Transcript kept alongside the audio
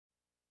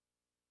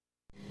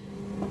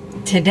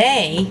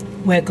Today,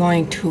 we're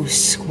going to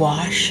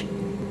squash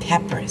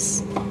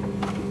peppers.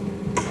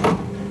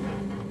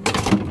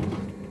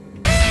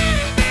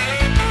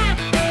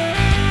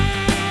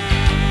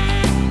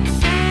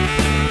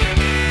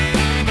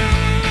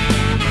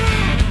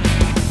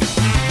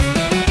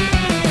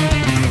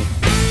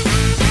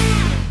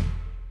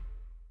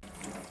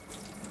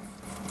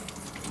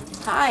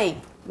 Hi,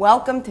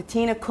 welcome to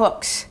Tina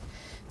Cooks.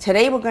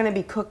 Today we're going to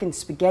be cooking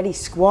spaghetti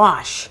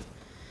squash.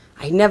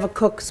 I never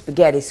cooked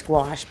spaghetti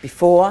squash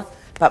before,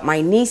 but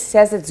my niece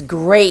says it's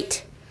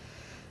great.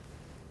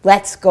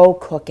 Let's go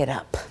cook it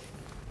up.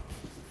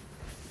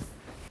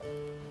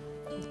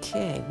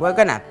 Okay, we're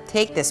going to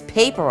take this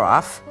paper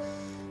off.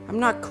 I'm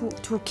not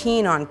too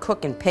keen on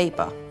cooking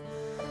paper.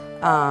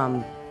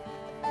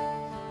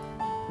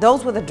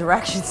 Those were the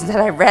directions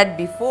that I read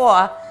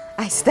before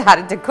I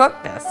started to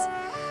cook this.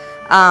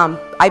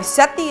 I've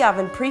set the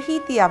oven,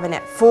 preheat the oven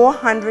at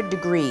 400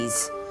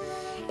 degrees.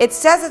 It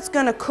says it's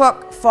going to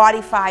cook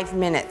 45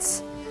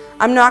 minutes.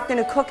 I'm not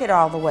going to cook it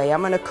all the way.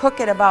 I'm going to cook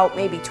it about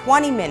maybe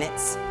 20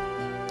 minutes,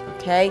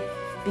 okay?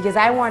 Because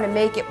I want to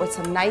make it with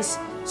some nice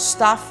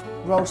stuffed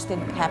roasted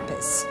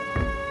peppers.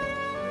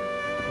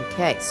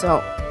 Okay,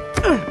 so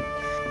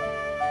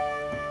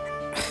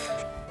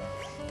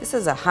this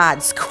is a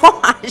hard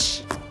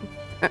squash.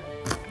 There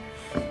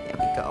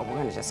we go. We're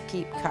going to just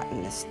keep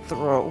cutting this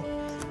through.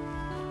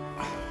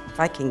 If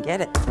I can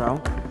get it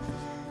through.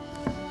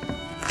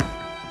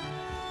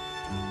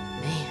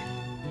 Man,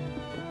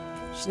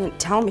 she didn't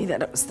tell me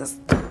that it was this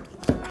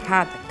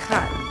hard to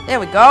cut. There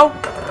we go.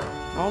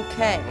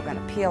 Okay, we're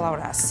gonna peel out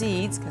our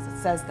seeds because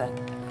it says to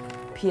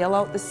peel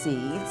out the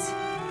seeds.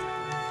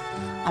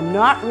 I'm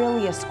not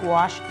really a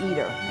squash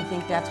eater. I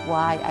think that's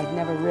why I've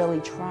never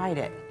really tried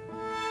it.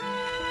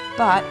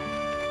 But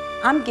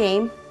I'm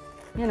game,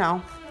 you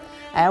know.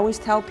 I always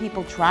tell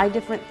people try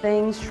different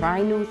things,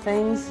 try new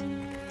things.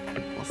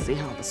 We'll see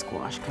how the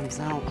squash comes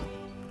out.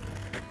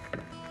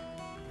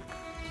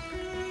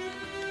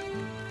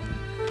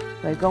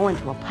 We're going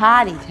to a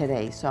party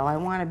today, so I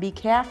want to be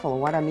careful of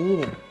what I'm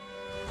eating.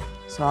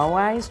 So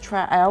I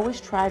always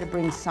try to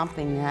bring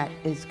something that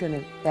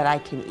I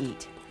can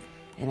eat,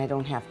 and I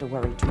don't have to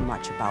worry too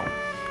much about.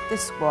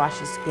 This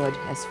squash is good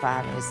as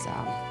far as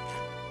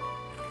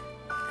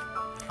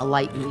a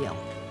light meal.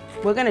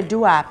 We're going to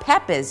do our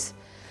peppers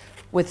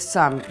with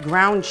some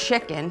ground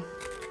chicken.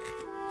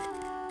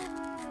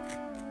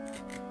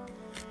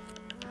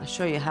 I'll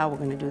show you how we're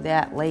going to do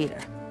that later.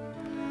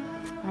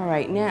 All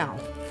right, now,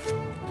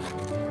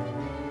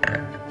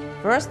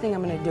 first thing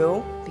I'm going to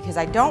do, because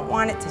I don't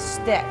want it to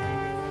stick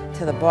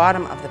to the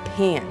bottom of the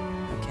pan,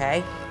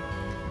 okay?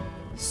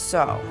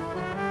 So,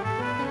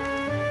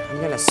 I'm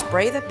going to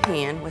spray the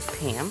pan with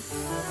Pam,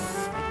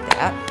 like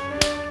that.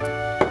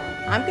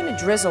 I'm going to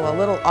drizzle a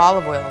little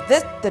olive oil.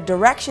 The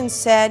directions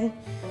said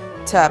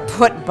to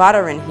put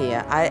butter in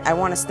here. I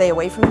want to stay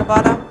away from the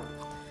butter.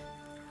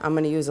 I'm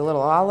going to use a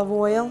little olive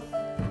oil.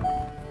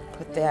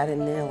 Put that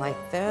in there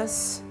like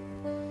this.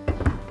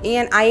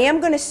 And I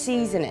am going to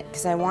season it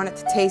because I want it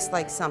to taste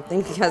like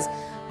something, because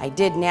I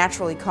did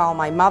naturally call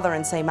my mother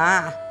and say,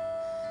 "Ma,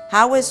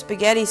 how is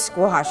spaghetti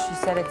squash?" She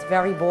said it's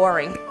very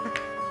boring.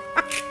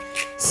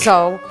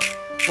 So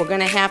we're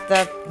going to have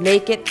to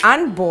make it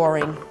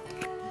unboring.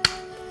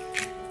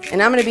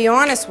 And I'm going to be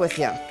honest with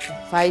you.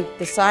 If I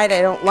decide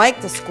I don't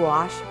like the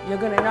squash, you're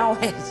going to know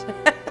it.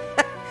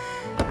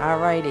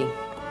 Alrighty.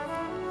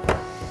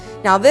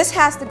 Now this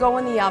has to go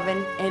in the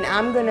oven, and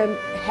I'm going to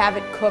have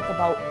it cook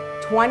about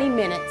 20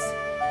 minutes.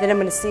 Then I'm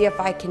going to see if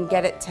I can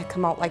get it to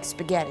come out like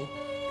spaghetti.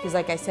 Because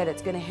like I said,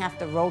 it's going to have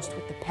to roast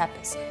with the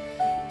peppers.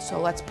 So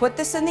let's put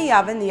this in the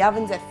oven. The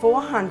oven's at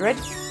 400.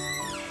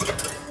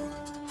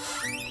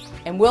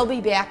 And we'll be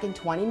back in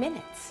 20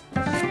 minutes.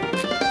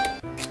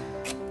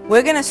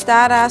 We're going to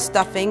start our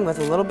stuffing with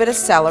a little bit of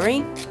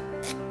celery.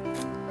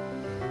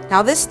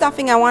 Now this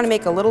stuffing I want to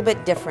make a little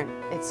bit different.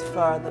 It's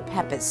for the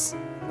peppers.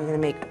 We're going to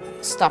make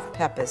stuffed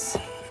peppers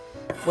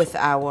with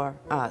our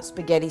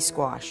spaghetti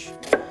squash.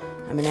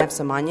 I'm going to have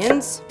some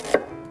onions.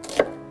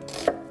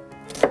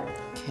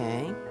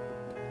 Okay.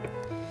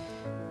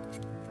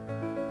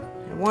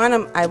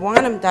 I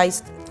want them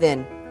diced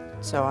thin,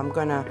 so I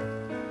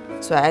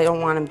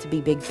don't want them to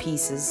be big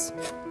pieces.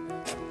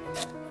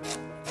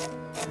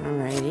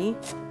 Alrighty.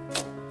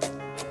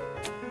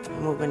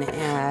 And we're going to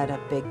add a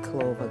big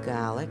clove of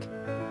garlic.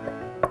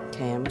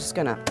 Okay,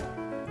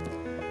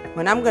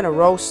 when I'm going to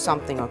roast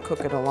something or cook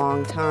it a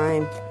long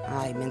time,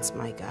 I mince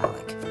my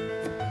garlic.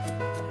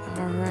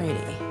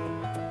 Alrighty.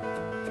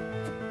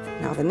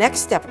 Now the next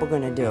step we're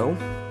going to do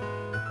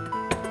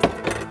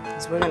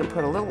is we're going to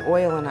put a little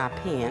oil in our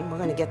pan. We're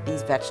going to get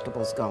these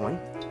vegetables going.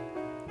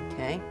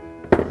 Okay.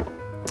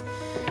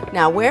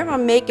 Now where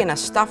I'm making a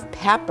stuffed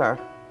pepper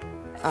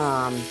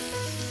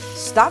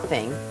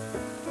stuffing,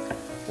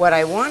 what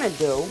I want to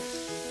do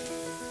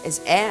is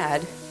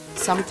add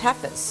some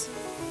peppers.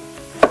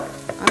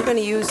 I'm going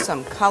to use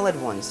some colored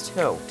ones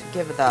too to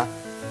give the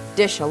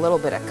dish a little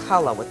bit of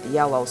color with the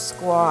yellow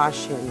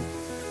squash, and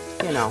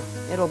you know,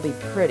 it'll be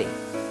pretty.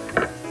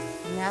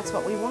 And that's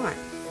what we want.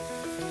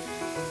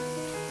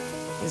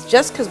 It's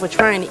just because we're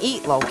trying to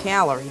eat low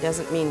calorie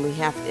doesn't mean it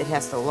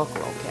has to look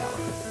low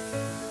calorie.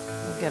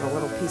 We'll get a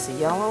little piece of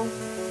yellow.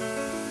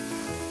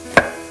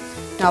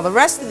 Now the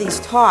rest of these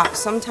tops,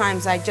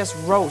 sometimes I just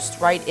roast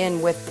right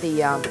in with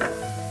the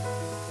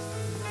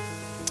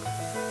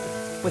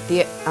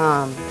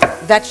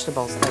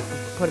vegetables. Like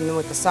put them in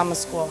with the summer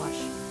squash.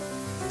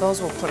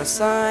 Those we'll put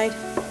aside.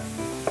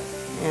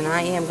 And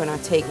I am going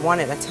to take one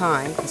at a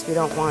time because we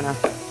don't want to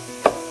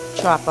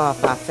chop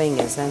off our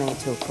fingers. That ain't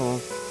too cool.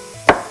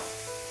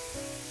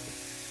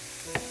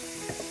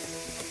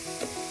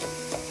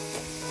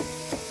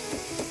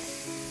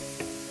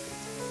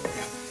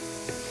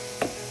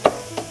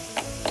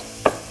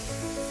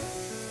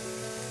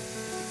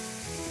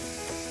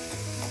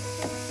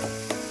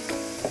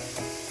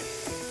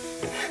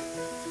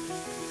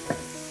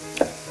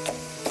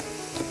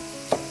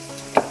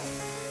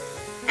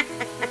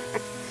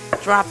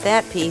 Drop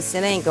that piece,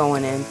 it ain't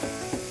going in.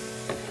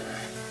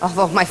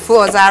 Although my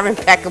floors are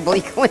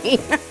impeccably clean.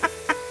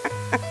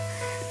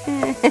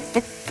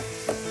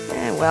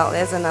 Well,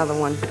 there's another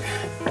one.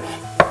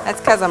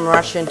 That's because I'm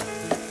rushing.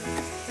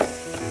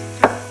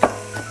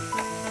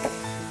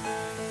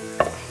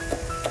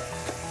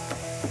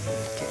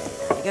 Okay,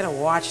 you gotta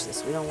watch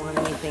this. We don't want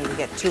anything to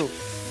get too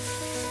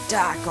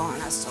dark on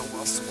us, so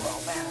we'll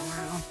swirl that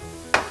around.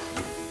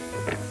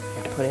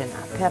 And put in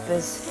our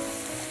peppers.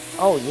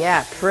 Oh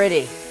yeah,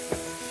 pretty.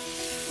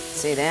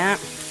 See that?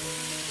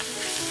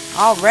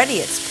 Already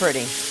it's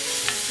pretty.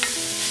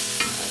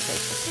 I'll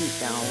take the heat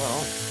down a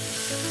little.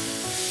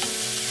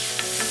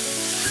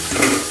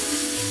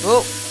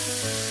 Oh,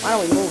 why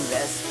don't we move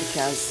this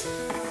because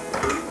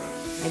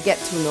I get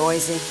too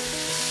noisy.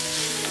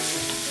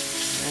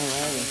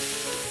 Alrighty.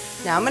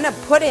 Now I'm going to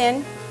put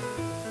in,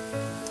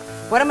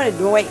 what I'm going to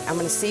do, wait, I'm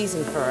going to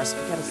season first.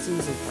 We got to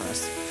season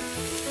first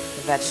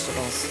the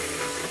vegetables.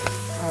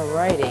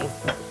 Alrighty.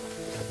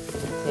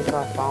 Take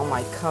off all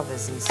my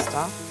covers and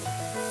stuff.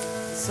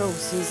 So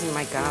seasoned,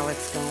 my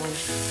garlic's going.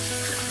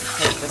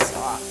 Take this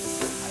off.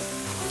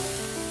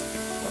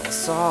 A little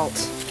salt.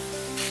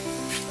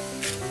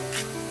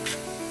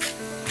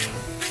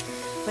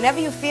 Whenever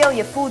you feel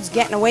your food's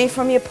getting away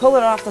from you, pull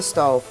it off the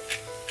stove.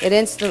 It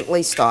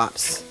instantly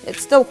stops. It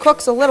still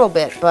cooks a little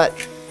bit, but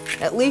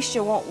at least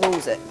you won't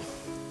lose it.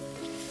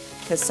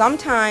 Because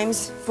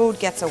sometimes food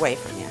gets away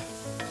from you.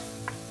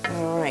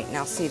 All right,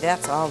 now see,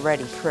 that's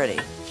already pretty.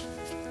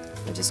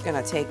 I'm just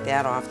going to take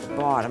that off the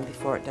bottom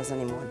before it does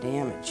any more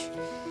damage.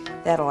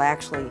 That'll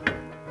actually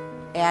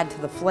add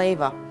to the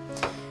flavor.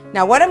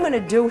 Now what I'm going to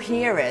do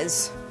here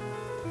is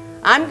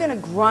I'm going to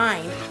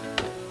grind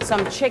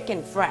some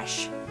chicken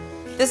fresh.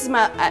 This is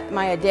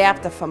my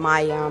adapter for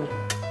my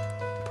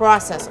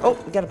process. Oh,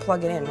 you got to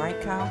plug it in, right,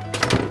 Carl?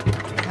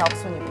 It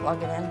helps when you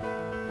plug it in.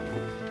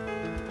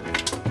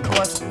 Of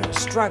course, I'm going to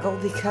struggle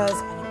because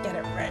I didn't get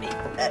it ready.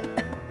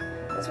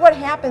 That's what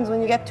happens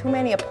when you get too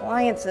many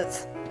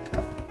appliances.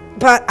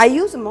 But I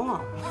use them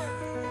all.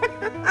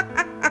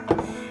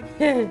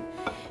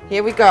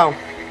 Here we go.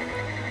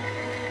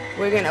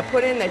 We're going to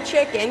put in the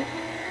chicken.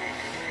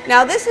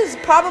 Now this is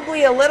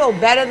probably a little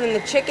better than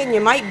the chicken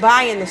you might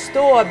buy in the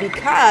store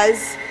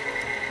because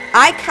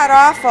I cut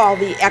off all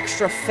the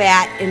extra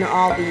fat and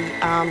all the,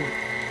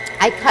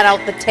 I cut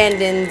out the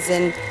tendons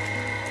and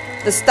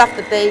the stuff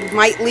that they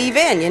might leave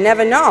in. You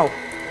never know.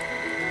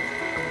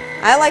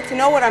 I like to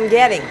know what I'm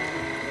getting.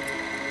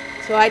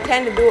 So I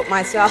tend to do it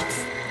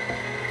myself.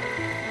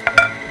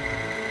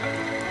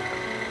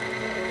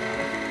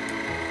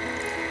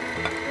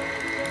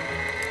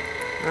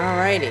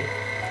 Alrighty.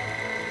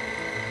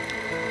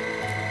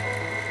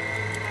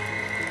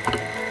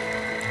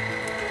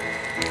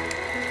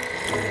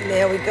 And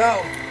there we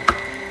go.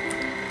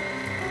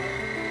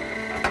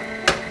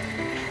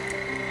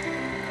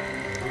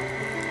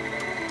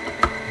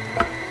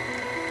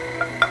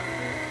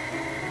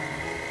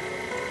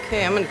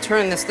 Okay, I'm going to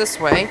turn this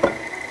way.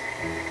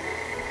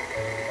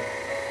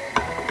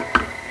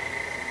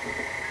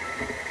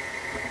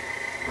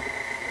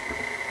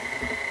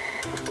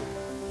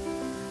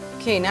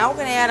 Okay, now we're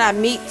going to add our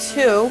meat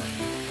to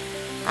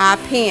our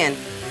pan.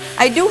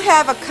 I do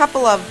have a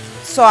couple of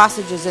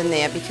sausages in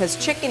there because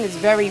chicken is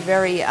very,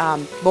 very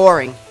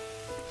boring,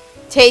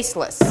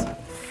 tasteless.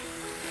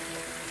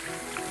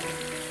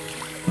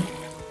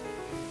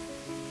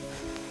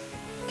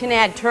 You can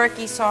add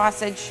turkey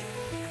sausage.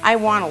 I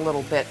want a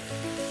little bit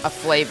of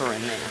flavor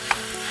in there.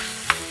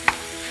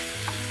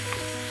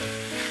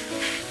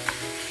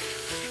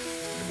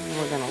 And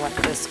we're going to let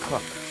this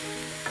cook.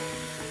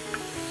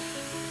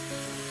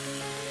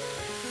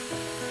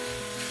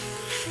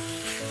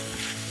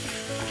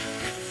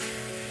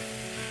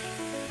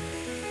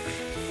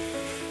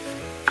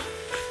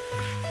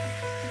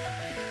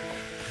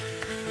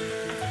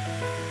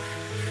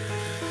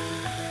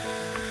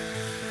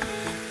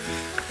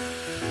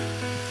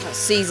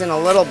 Season a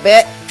little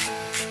bit.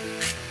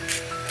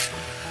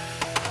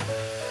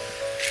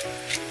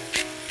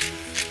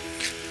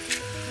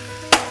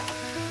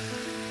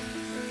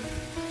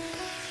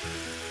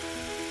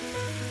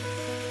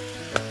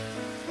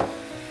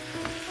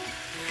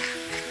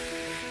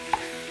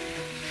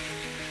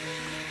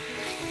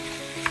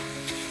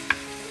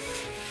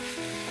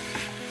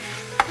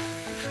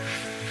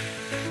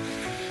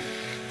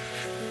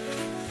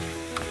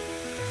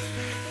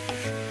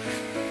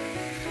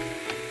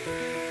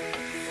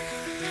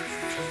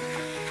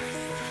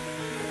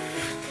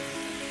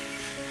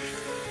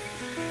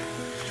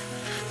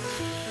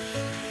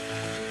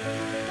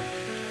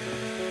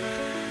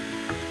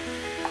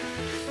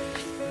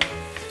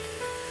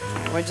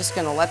 We're just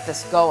gonna let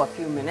this go a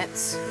few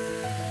minutes.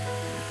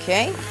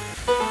 Okay?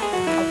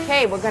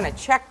 Okay, we're gonna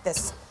check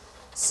this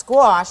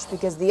squash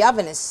because the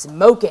oven is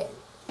smoking.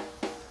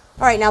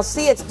 All right, now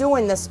see, it's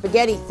doing the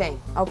spaghetti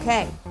thing.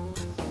 Okay.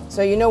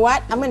 So you know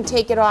what? I'm gonna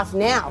take it off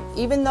now,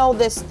 even though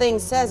this thing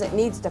says it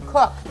needs to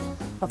cook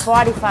for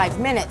 45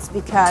 minutes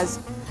because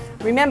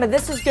remember,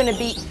 this is gonna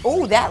be,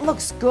 oh, that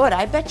looks good.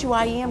 I bet you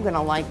I am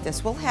gonna like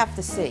this. We'll have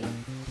to see.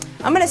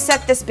 I'm gonna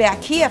set this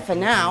back here for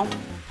now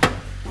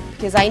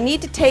because I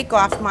need to take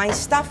off my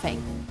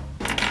stuffing.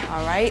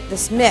 All right,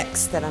 this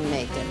mix that I'm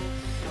making.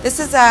 This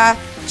is a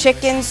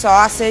chicken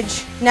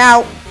sausage.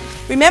 Now,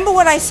 remember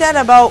what I said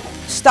about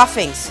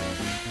stuffings.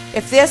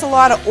 If there's a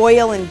lot of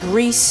oil and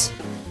grease,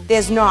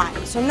 there's not.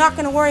 So I'm not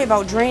gonna worry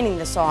about draining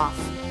this off.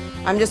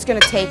 I'm just gonna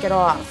take it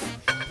off.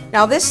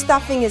 Now this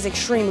stuffing is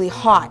extremely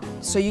hot,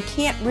 so you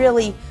can't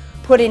really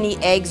put any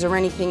eggs or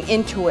anything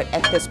into it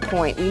at this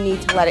point. You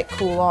need to let it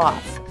cool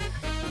off.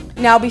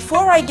 Now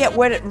before I get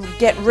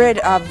rid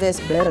of this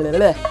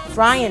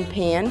frying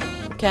pan,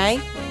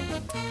 okay,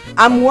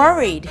 I'm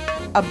worried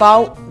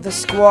about the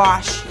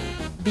squash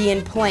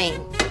being plain.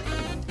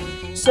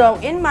 So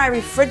in my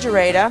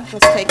refrigerator,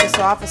 let's take this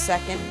off a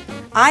second,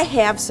 I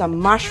have some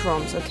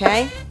mushrooms,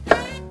 okay?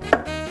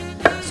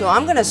 So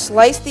I'm gonna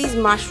slice these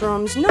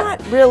mushrooms,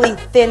 not really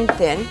thin,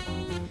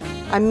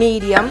 a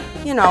medium,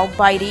 you know,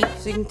 bitey,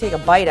 so you can take a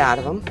bite out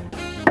of them,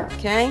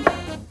 okay?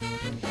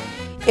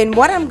 And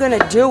what I'm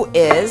gonna do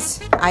is,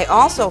 I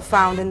also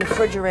found in the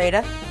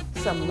refrigerator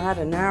some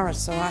marinara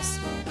sauce.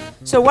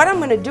 So what I'm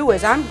gonna do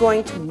is I'm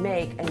going to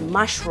make a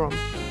mushroom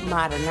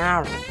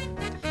marinara.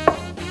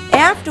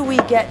 After we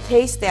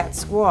taste that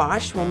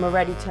squash, when we're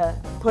ready to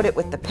put it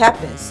with the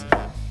peppers,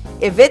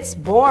 if it's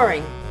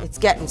boring, it's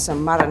getting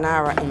some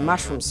marinara and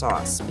mushroom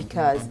sauce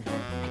because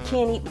I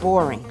can't eat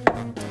boring.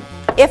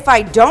 If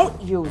I don't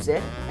use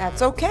it,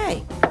 that's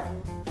okay.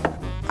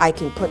 I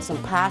can put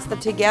some pasta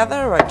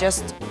together or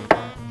just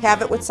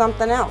have it with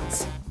something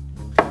else.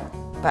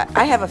 But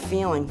I have a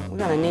feeling we're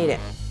gonna need it.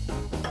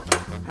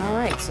 All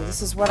right, so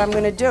this is what I'm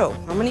gonna do.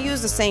 I'm gonna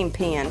use the same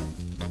pan,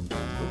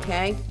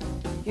 okay?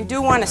 You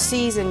do wanna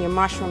season your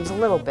mushrooms a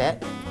little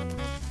bit.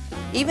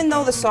 Even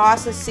though the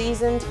sauce is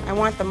seasoned, I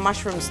want the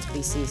mushrooms to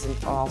be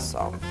seasoned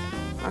also.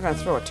 I'm not gonna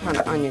throw a ton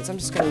of onions. I'm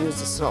just gonna use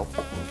this little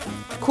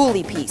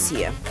coulis piece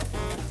here.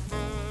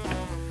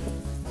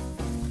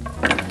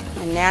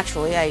 And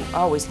naturally, I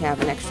always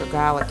have an extra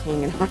garlic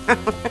hanging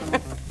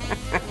around.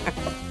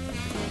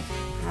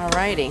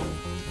 Alrighty.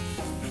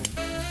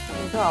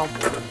 There we go.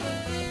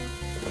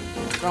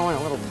 Throw in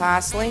a little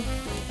parsley.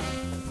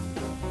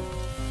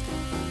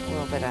 A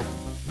little bit of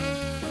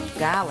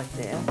garlic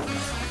there.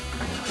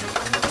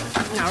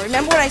 Now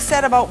remember what I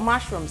said about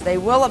mushrooms. They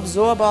will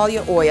absorb all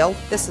your oil.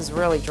 This is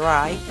really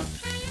dry.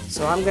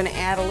 So I'm going to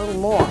add a little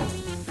more.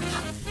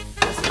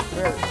 This is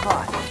really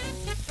hot.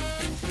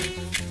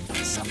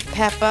 Some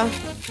pepper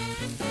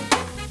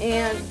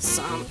and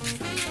some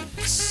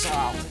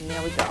salt. And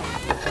there we go.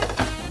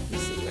 You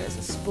see, there's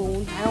a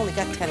spoon. I only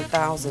got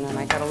 10,000 and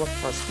I got to look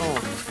for a spoon.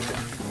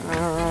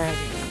 All right.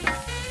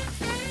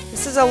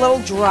 This is a little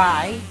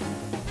dry.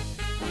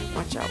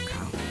 Watch out,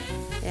 Carl.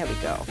 There we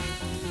go.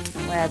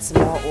 We'll add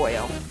some more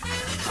oil.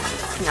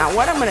 Now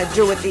what I'm going to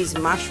do with these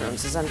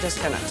mushrooms is I'm just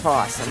going to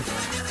toss them.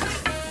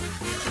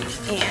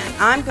 And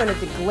I'm going to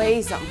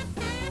deglaze them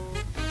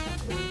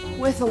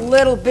with a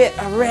little bit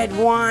of red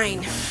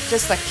wine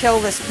just to kill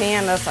this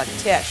pan with a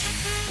tish.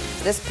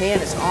 This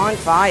pan is on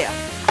fire.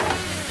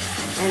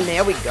 And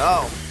there we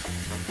go.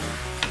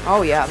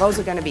 Oh yeah, those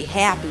are going to be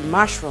happy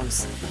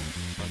mushrooms.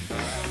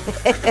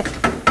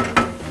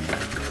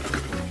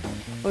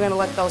 We're going to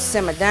let those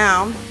simmer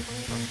down.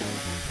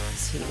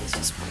 This heat is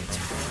just way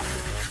too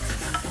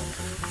hot.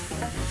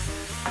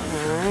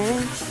 All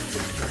right.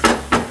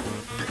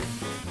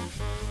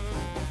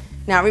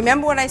 Now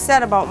remember what I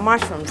said about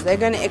mushrooms. They're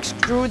going to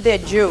extrude their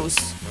juice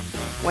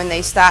when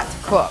they start to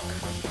cook.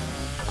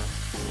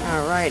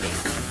 All righty.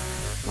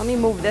 Let me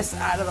move this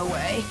out of the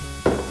way.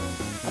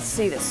 Let's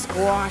see the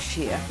squash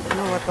here. I'm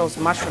going to let those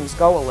mushrooms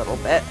go a little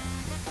bit.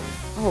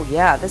 Oh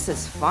yeah, this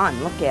is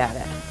fun. Look at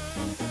it.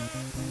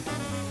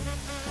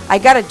 I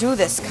gotta do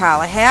this, Carl.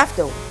 I have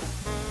to.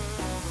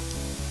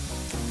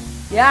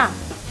 Yeah,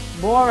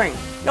 boring.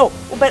 No,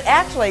 but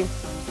actually,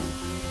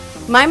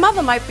 my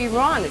mother might be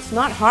wrong. It's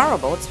not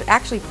horrible. It's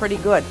actually pretty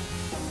good.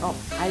 Oh,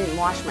 I didn't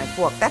wash my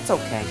fork. That's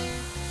okay.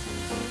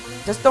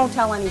 Just don't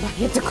tell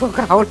anybody to cook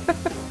out.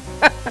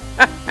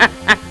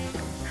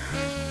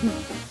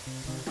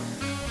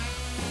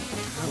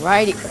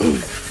 Alrighty.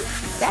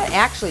 That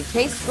actually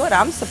tastes good.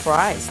 I'm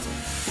surprised.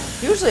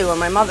 Usually when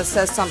my mother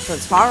says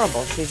something's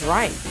horrible, she's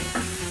right.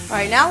 All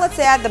right, now let's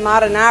add the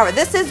marinara.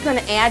 This is going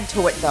to add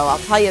to it, though. I'll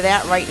tell you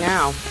that right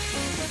now.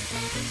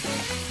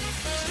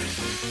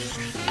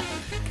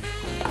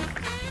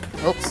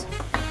 Oops.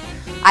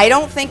 I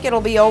don't think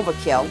it'll be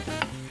overkill.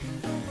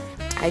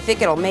 I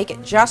think it'll make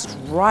it just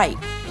right.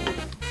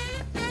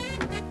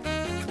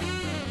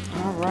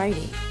 All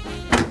righty.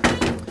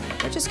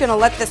 We're just going to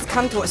let this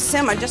come to a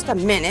simmer just a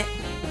minute.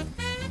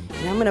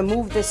 And I'm gonna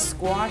move this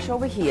squash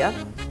over here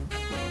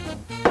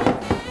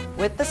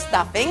with the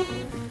stuffing.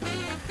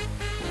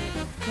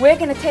 We're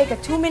gonna take a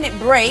 2-minute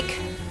break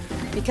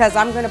because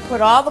I'm gonna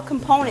put all the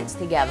components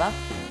together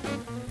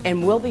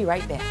and we'll be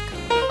right back.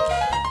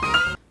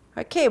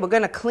 Okay, we're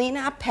gonna clean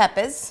our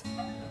peppers.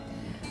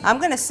 I'm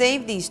gonna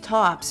save these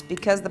tops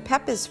because the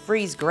peppers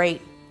freeze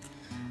great.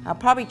 I'll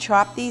probably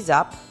chop these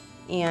up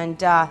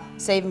and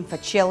save them for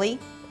chili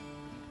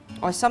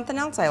or something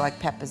else I like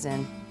peppers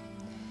in.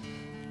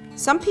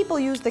 Some people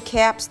use the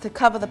caps to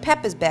cover the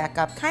peppers back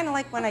up, kind of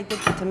like when I did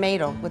the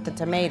tomato with the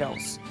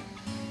tomatoes.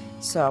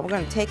 So we're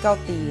going to take out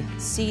the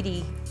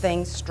seedy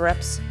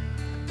strips.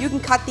 You can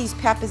cut these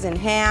peppers in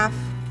half.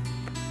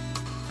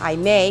 I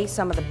may,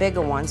 some of the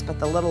bigger ones, but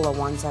the littler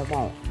ones I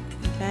won't.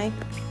 Okay?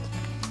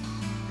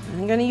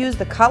 I'm going to use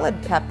the colored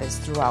peppers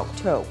throughout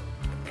too.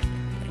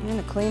 I'm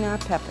going to clean our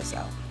peppers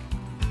out.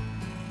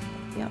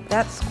 Yep,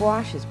 that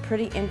squash is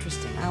pretty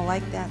interesting. I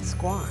like that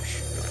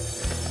squash.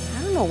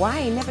 I don't know why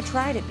I never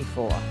tried it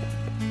before.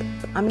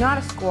 I'm not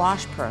a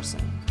squash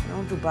person. I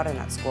don't do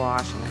butternut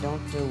squash and I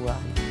don't do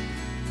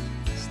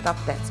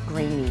stuff that's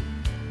grainy.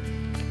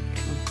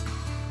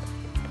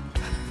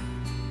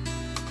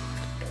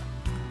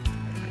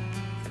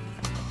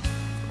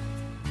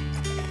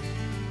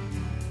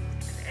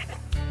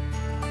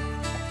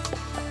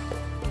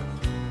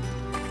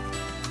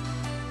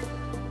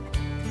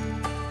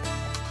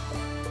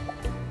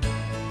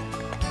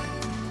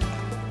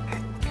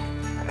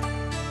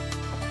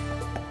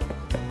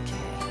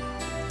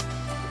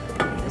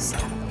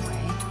 Out of the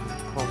way,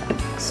 pull down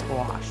the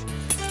squash.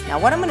 Now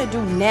what I'm going to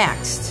do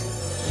next,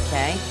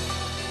 okay,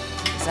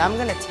 is I'm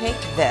going to take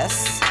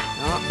this.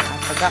 Oh, I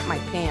forgot my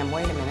pan.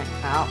 Wait a minute.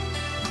 Oh,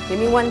 give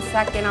me 1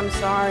 second. I'm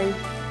sorry.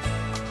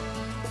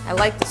 I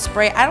like to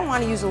spray. I don't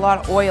want to use a lot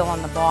of oil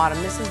on the bottom.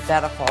 This is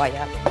better for you.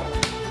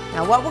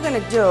 Now what we're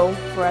going to do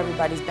for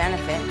everybody's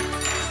benefit,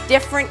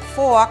 different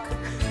fork.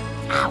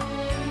 Ow!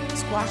 The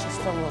squash is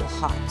still a little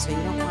hot, so you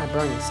don't want to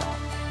burn yourself.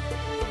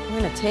 I'm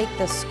going to take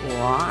the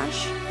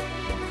squash.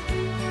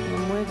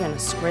 We're going to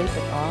scrape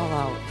it all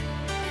out,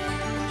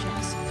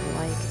 just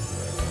like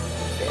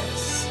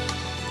this.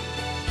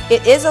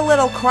 It is a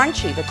little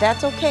crunchy, but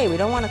that's okay. We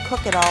don't want to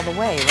cook it all the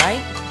way,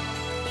 right?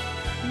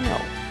 No.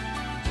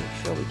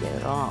 Make sure we get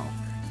it all.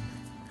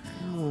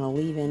 I don't want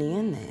to leave any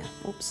in there.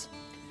 Oops.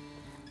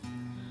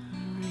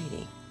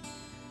 Alrighty.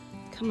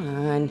 Come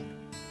on.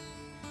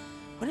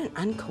 What an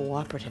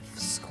uncooperative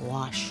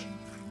squash.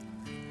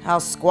 I'll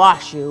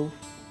squash you.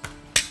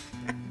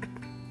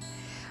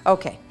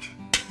 Okay.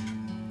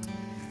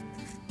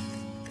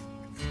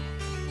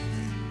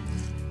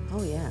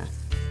 Oh yeah.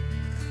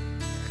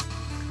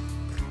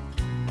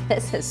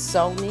 This is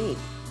so neat.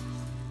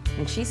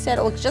 And she said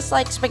it looks just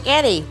like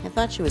spaghetti. I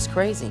thought she was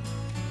crazy.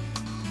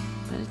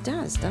 But it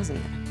does, doesn't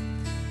it?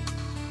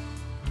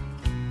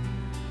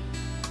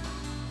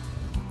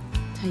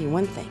 Tell you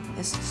one thing,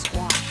 this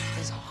squash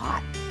is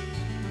hot,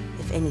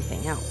 if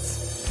anything else.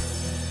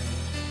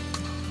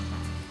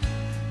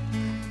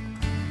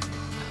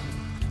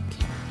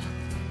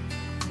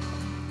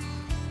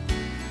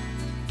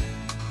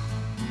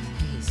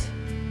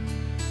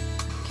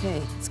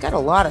 Okay, it's got a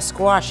lot of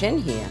squash in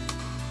here.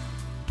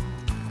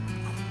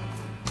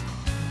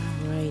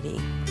 Alrighty.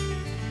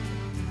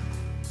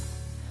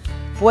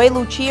 Boy,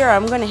 Lucia,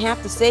 I'm going to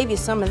have to save you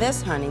some of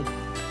this, honey.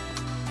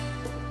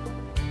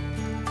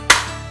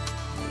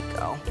 There you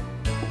go.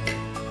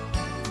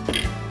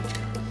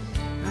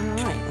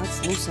 Alright,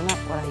 let's loosen up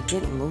what I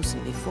didn't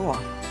loosen before.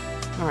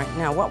 Alright,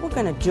 now what we're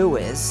going to do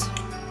is,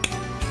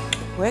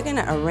 we're going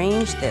to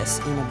arrange this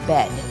in a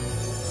bed.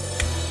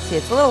 See,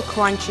 it's a little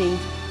crunchy.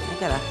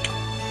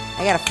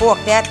 I gotta fork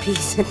that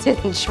piece that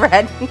didn't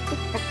shred.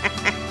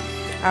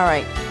 All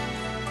right.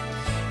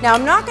 Now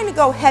I'm not gonna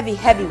go heavy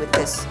with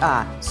this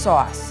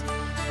sauce.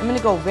 I'm gonna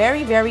go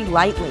very, very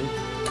lightly.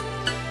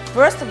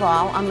 First of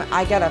all,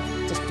 I gotta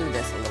just do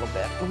this a little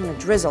bit. I'm gonna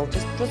drizzle,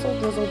 just drizzle.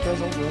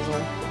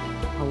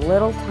 A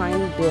little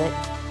tiny bit,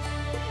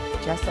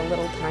 just a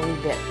little tiny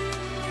bit.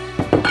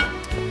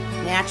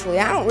 Naturally,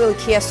 I don't really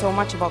care so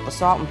much about the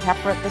salt and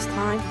pepper at this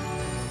time,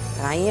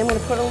 but I am gonna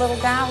put a little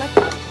garlic.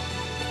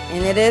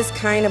 And it is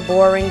kind of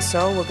boring,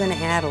 so we're going to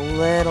add a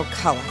little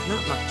color.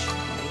 Not much.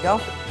 There we go.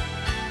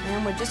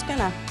 And we're just going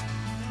to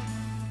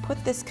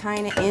put this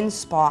kind of in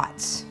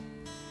spots.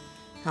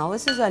 Now,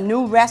 this is a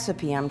new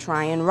recipe I'm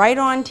trying right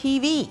on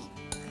TV.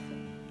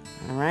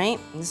 All right?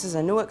 This is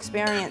a new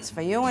experience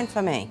for you and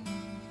for me.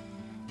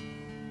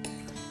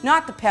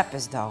 Not the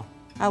peppers, though.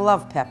 I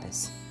love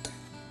peppers.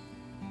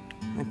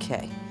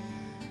 Okay.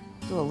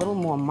 Do a little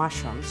more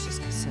mushrooms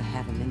just to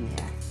have them in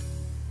there.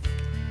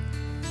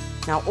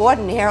 Now,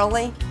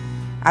 ordinarily,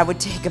 I would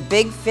take a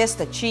big fist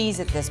of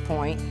cheese at this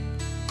point.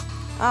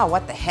 Oh,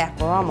 what the heck,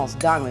 we're almost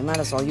done. We might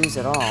as well use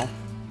it all.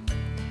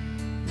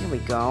 Here we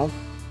go.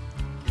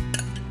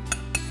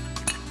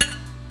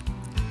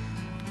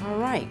 All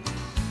right.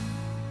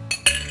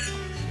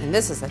 And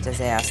this is a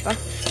disaster,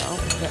 so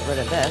get rid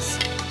of this.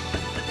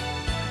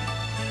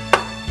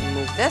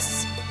 Remove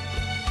this.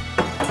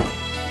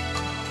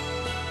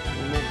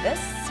 Remove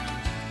this.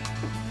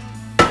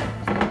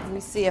 Let me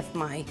see if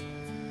my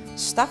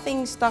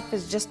stuffing stuff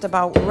is just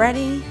about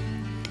ready.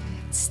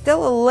 It's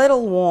still a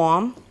little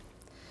warm.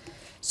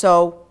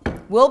 So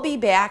we'll be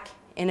back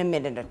in a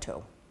minute or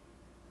two.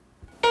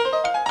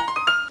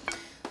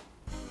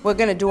 We're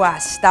going to do our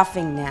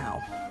stuffing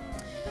now.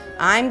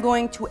 I'm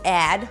going to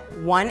add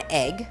 1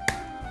 egg.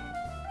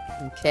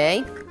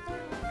 Okay.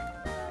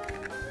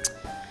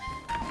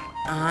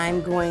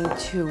 I'm going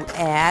to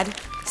add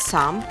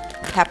some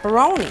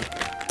pepperoni.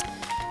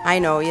 I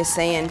know you're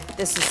saying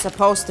this is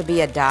supposed to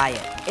be a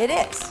diet. It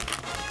is.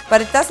 But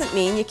it doesn't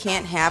mean you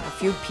can't have a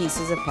few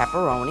pieces of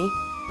pepperoni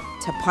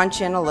to punch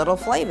in a little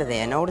flavor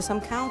there. Notice I'm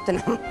counting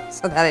them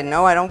so that I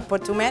know I don't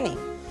put too many.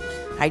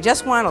 I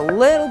just want a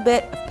little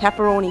bit of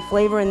pepperoni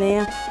flavor in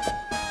there.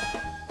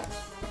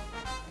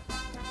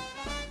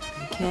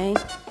 Okay.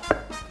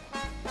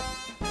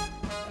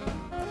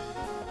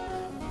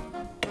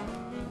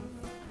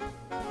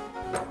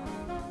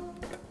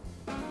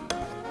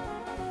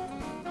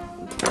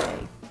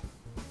 Okay.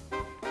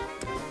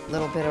 A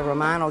little bit of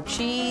Romano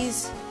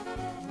cheese.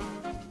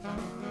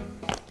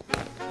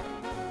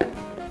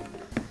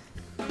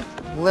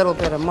 A little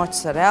bit of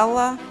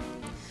mozzarella.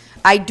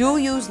 I do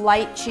use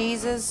light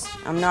cheeses.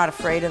 I'm not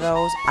afraid of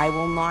those. I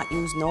will not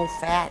use no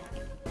fat.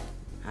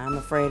 I'm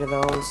afraid of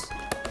those.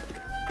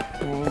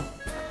 Okay.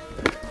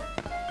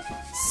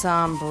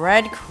 Some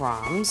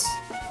breadcrumbs.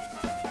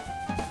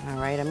 All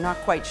right, I'm not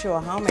quite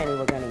sure how many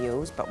we're going to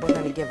use, but we're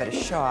going to give it a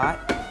shot.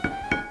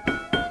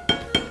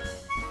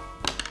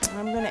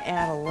 I'm going to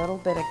add a little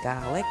bit of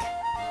garlic.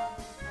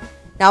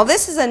 Now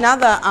this is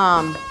another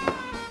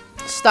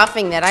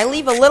stuffing that I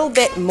leave a little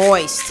bit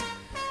moist.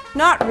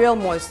 Not real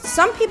moist.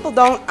 Some people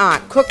don't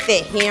cook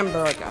their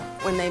hamburger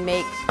when they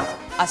make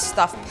a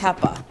stuffed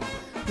pepper.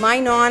 My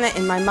Nonna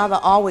and my mother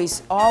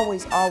always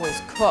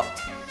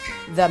cooked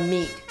the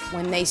meat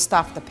when they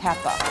stuffed the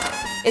pepper.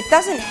 It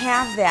doesn't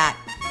have that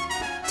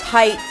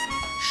tight,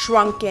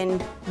 shrunken,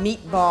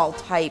 meatball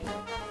type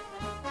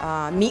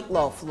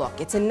meatloaf look.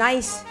 It's a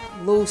nice,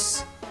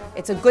 loose,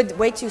 it's a good,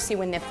 wait till you see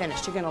when they're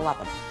finished. You're gonna love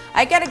them.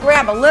 I gotta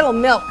grab a little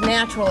milk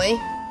naturally,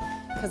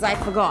 because I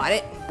forgot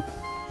it.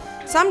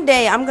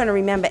 Someday I'm going to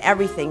remember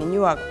everything and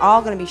you are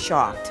all going to be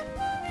shocked.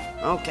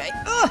 Okay.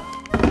 Ugh.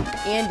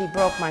 Andy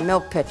broke my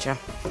milk pitcher.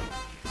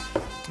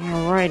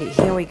 Alrighty,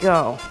 here we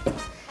go.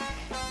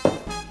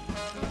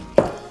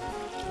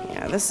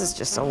 Yeah, this is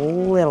just a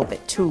little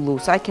bit too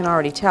loose. I can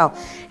already tell.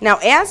 Now,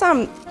 as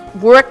I'm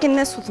working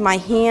this with my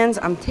hands,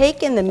 I'm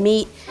taking the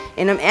meat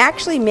and I'm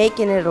actually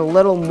making it a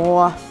little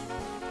more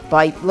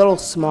bite, little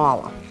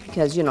smaller.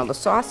 Because, you know, the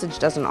sausage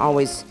doesn't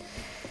always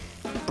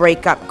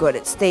break up good.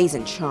 It stays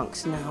in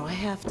chunks. Now I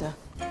have to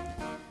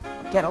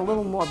get a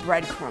little more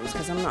breadcrumbs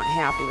because I'm not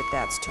happy with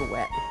that. It's too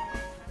wet.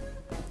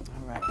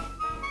 All right.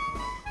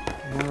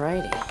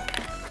 Alrighty.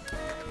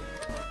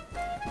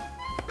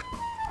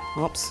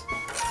 Oops.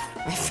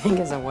 My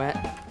fingers are wet.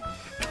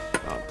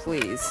 Oh,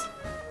 please.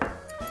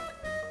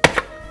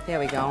 There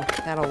we go.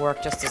 That'll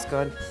work just as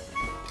good.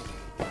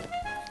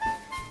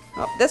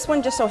 Oh, this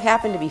one just so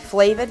happened to be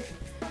flavored.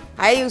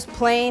 I use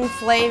plain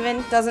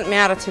flavored. Doesn't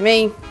matter to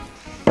me,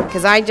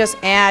 because I just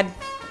add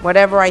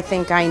whatever I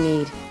think I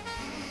need.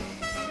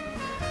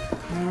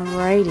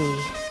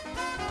 Alrighty.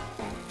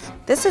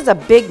 This is a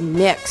big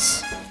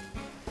mix.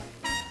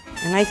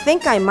 And I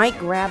think I might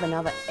grab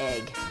another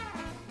egg,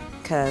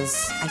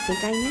 because I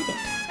think I need it.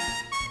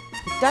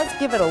 It does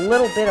give it a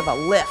little bit of a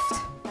lift,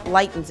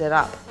 lightens it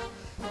up.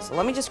 So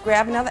let me just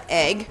grab another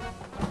egg.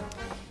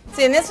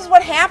 See, and this is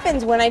what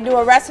happens when I do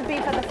a recipe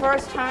for the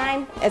first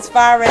time, as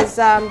far as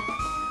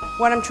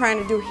what I'm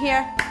trying to do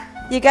here.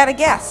 You gotta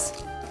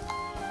guess.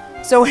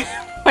 So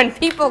when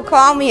people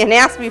call me and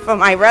ask me for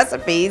my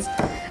recipes,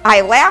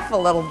 I laugh a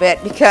little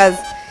bit because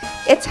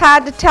it's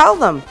hard to tell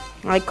them.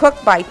 I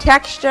cook by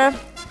texture,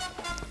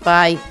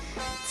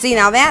 see,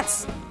 now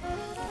that's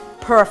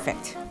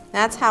perfect.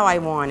 That's how I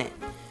want it.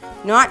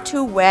 Not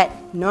too wet,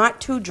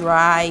 not too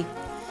dry.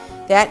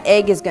 That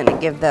egg is gonna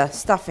give the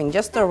stuffing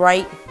just the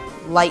right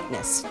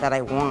lightness that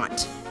I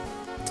want.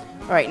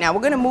 All right, now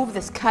we're gonna move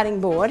this cutting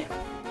board.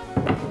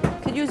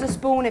 Could use a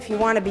spoon if you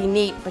want to be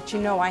neat, but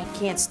you know I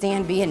can't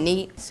stand being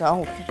neat,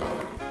 so.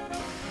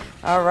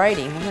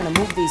 Alrighty, we're gonna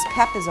move these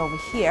peppers over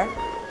here.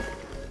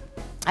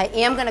 I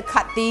am gonna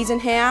cut these in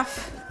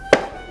half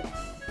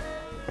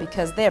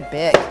because they're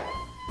big.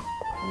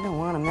 I don't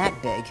want them that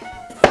big.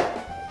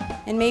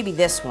 And maybe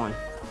this one.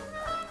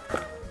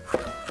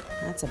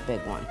 That's a big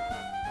one.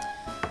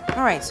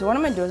 All right, so what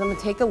I'm gonna do is I'm gonna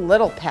take the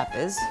little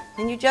peppers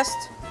and you just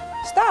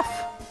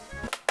stuff.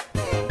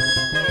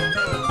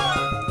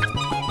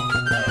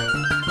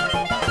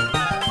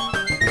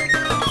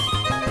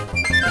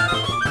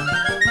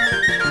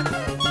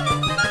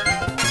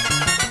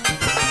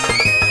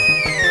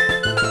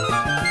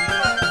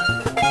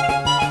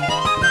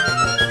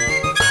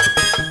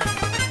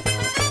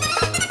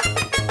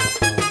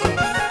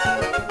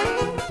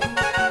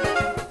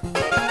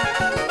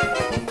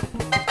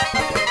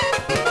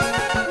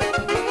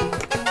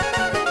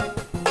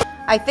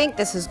 I think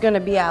this is going to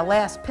be our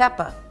last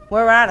pepper.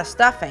 We're out of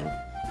stuffing,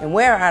 and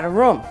we're out of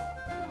room.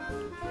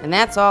 And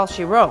that's all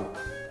she wrote.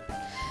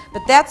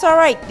 But that's all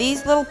right.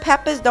 These little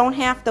peppers don't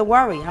have to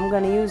worry. I'm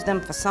going to use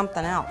them for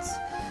something else.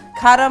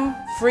 Cut them,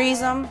 freeze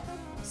them,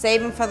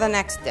 save them for the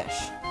next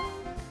dish.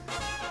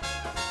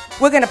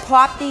 We're going to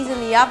pop these in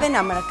the oven.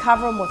 I'm going to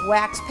cover them with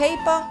wax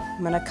paper.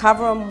 I'm going to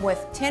cover them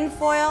with tin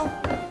foil.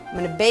 I'm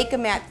going to bake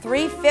them at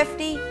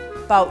 350,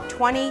 about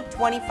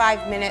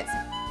 20-25 minutes.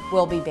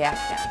 We'll be back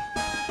then.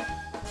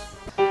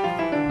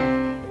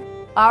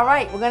 All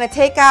right, we're going to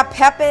take our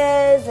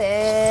peppers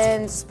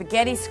and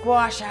spaghetti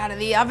squash out of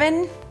the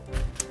oven.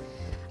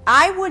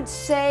 I would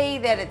say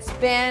that it's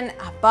been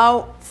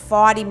about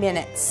 40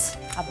 minutes,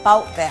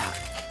 about that.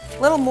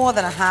 A little more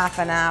than a half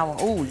an hour.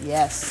 Oh,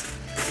 yes.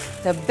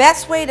 The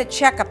best way to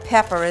check a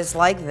pepper is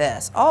like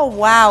this. Oh,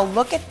 wow,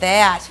 look at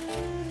that.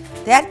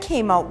 That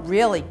came out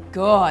really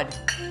good.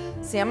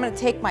 See, I'm going to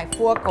take my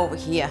fork over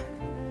here.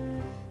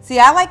 See,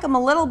 I like them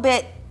a little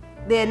bit,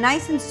 they're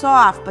nice and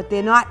soft, but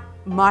they're not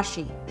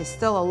mushy. There's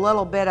still a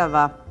little bit of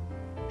a,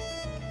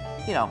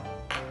 you know,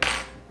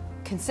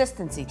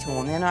 consistency to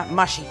them. They're not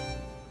mushy.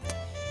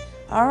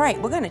 All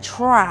right, we're going to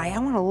try. I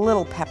want a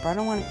little pepper. I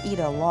don't want to eat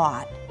a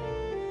lot.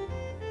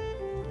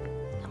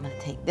 I'm going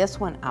to take this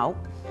one out,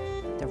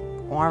 the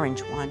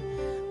orange one.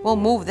 We'll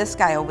move this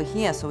guy over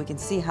here so we can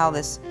see how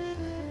this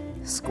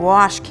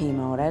squash came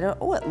out.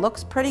 Oh, it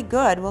looks pretty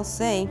good. We'll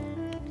see.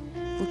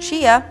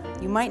 Lucia,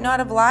 you might not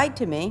have lied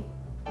to me.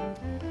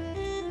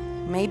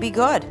 May be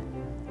good.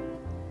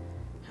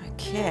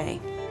 Okay.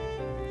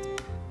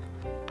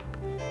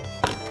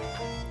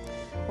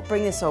 We'll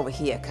bring this over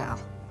here, Carl.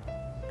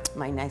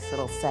 My nice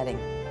little setting.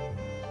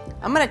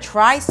 I'm going to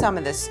try some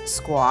of this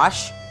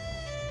squash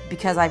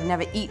because I've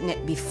never eaten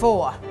it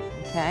before,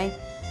 okay?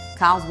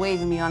 Carl's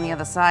waving me on the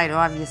other side.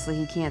 Obviously,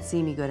 he can't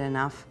see me good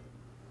enough.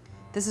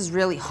 This is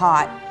really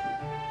hot.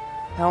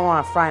 I don't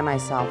want to fry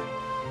myself.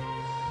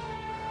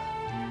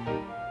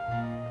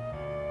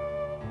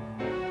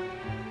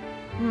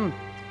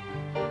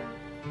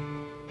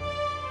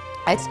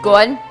 It's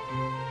good.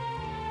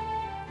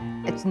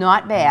 It's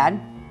not bad.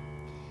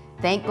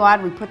 Thank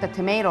God we put the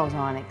tomatoes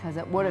on it because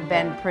it would have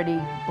been pretty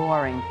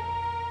boring.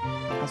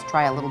 Let's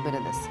try a little bit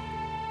of this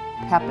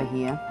pepper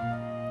here.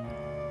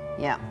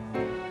 Yeah.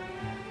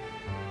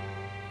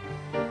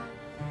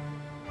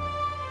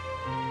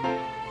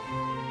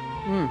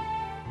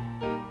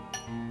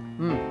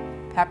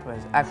 Pepper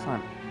is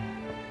excellent.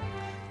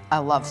 I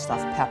love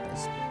stuffed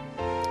peppers.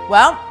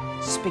 Well,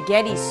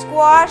 spaghetti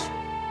squash,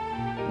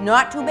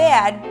 not too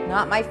bad,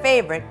 not my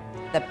favorite.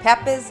 The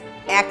peppers,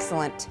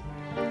 excellent.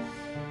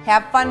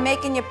 Have fun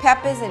making your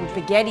peppers and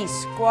spaghetti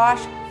squash.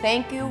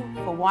 Thank you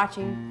for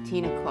watching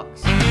Tina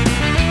Cooks.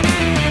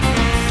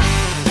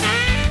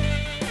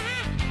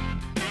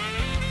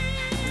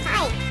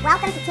 Hi,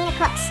 welcome to Tina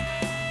Cooks.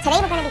 Today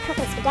we're going to be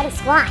cooking spaghetti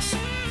squash.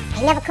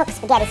 I never cooked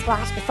spaghetti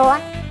squash before.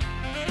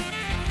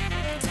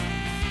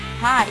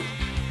 Hi,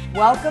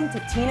 welcome to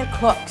Tina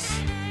Cooks.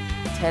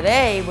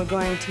 Today we're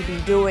going to be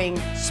doing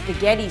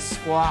spaghetti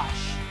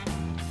squash.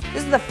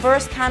 This is the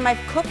first time I've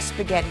cooked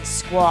spaghetti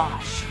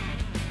squash.